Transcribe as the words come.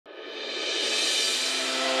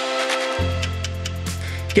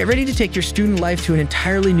Get ready to take your student life to an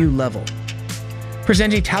entirely new level.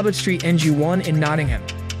 Presenting Talbot Street NG1 in Nottingham,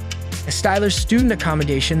 a stylish student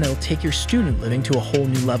accommodation that will take your student living to a whole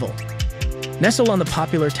new level. Nestled on the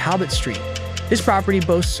popular Talbot Street, this property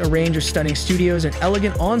boasts a range of stunning studios and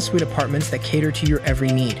elegant ensuite apartments that cater to your every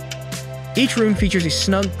need. Each room features a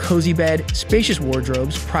snug, cozy bed, spacious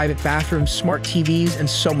wardrobes, private bathrooms, smart TVs, and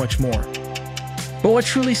so much more. But what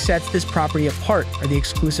truly sets this property apart are the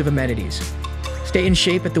exclusive amenities. Stay in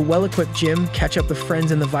shape at the well-equipped gym, catch up with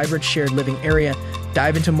friends in the vibrant shared living area,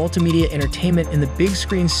 dive into multimedia entertainment in the big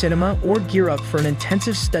screen cinema, or gear up for an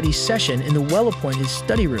intensive study session in the well-appointed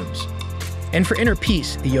study rooms. And for inner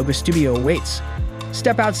peace, the yoga studio awaits.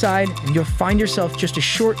 Step outside and you'll find yourself just a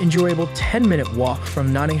short, enjoyable 10-minute walk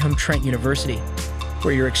from Nottingham Trent University,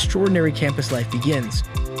 where your extraordinary campus life begins.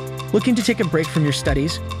 Looking to take a break from your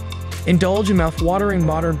studies? Indulge in mouth-watering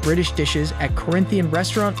modern British dishes at Corinthian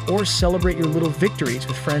restaurant or celebrate your little victories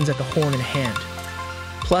with friends at the horn in hand.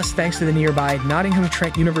 Plus, thanks to the nearby Nottingham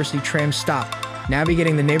Trent University tram stop,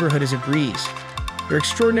 navigating the neighborhood is a breeze. Your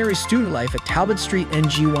extraordinary student life at Talbot Street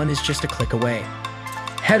NG1 is just a click away.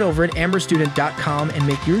 Head over at amberstudent.com and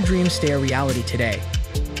make your dreams stay a reality today.